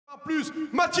plus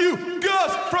Matthew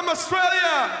Goss from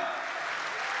Australia.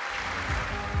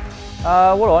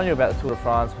 What I knew about the Tour de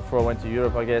France before I went to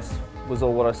Europe, I guess, was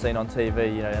all what I've seen on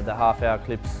TV. You know, the half-hour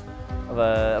clips of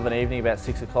an evening about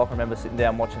 6 o'clock. I remember sitting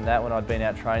down watching that when I'd been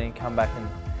out training, come back and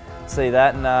see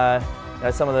that. And you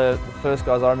know, some of the first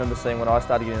guys I remember seeing when I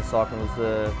started getting into cycling was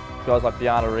the guys like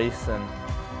Bjarne Riis, and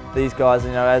these guys,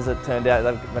 you know, as it turned out,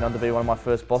 they went on to be one of my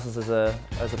first bosses as a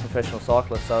professional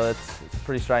cyclist. So it's a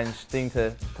pretty strange thing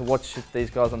to watch these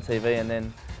guys on TV and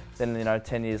then you know,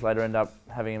 10 years later end up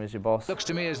having him as your boss. Looks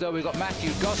to me as though we've got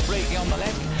Matthew Goss braking on the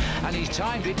left, and he's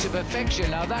timed it to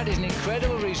perfection. Now that is an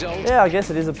incredible result. Yeah, I guess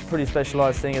it is a pretty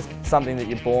specialised thing. It's something that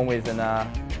you're born with, and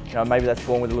you know, maybe that's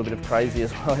born with a little bit of crazy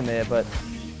as well in there. But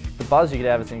the buzz you get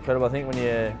out of it's incredible. I think when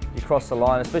you cross the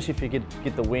line, especially if you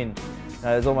get the win, you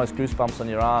know, there's almost goosebumps on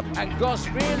your arm. And Goss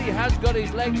really has got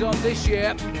his legs on this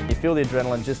year. You feel the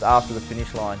adrenaline just after the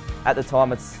finish line. At the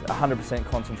time, it's 100%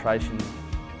 concentration.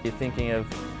 You're thinking of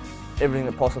everything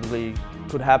that possibly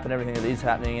could happen, everything that is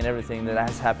happening, and everything that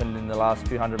has happened in the last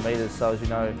few hundred metres, so as you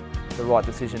know, the right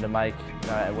decision to make, you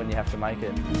know, when you have to make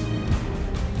it.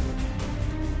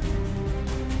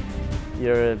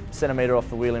 You're a centimetre off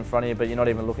the wheel in front of you, but you're not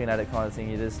even looking at it, kind of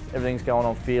thing. Everything's going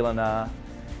on feel, and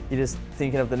you're just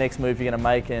thinking of the next move you're going to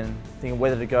make and thinking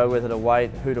whether to go, whether to wait,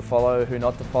 who to follow, who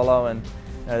not to follow, and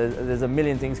you know, there's a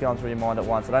million things going through your mind at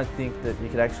once. I don't think that you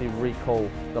could actually recall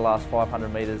the last 500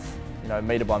 metres, you know,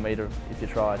 metre by metre if you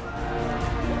tried.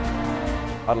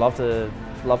 I'd love to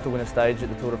win a stage at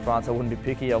the Tour de France. I wouldn't be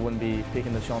picky. I wouldn't be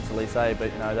picking the Champs-Élysées,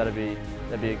 but you know, that'd be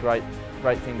a great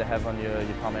thing to have on your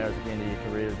palmares at the end of your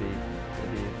career. It'd be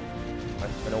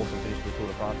an awesome finish to the Tour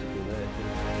de France if you're there.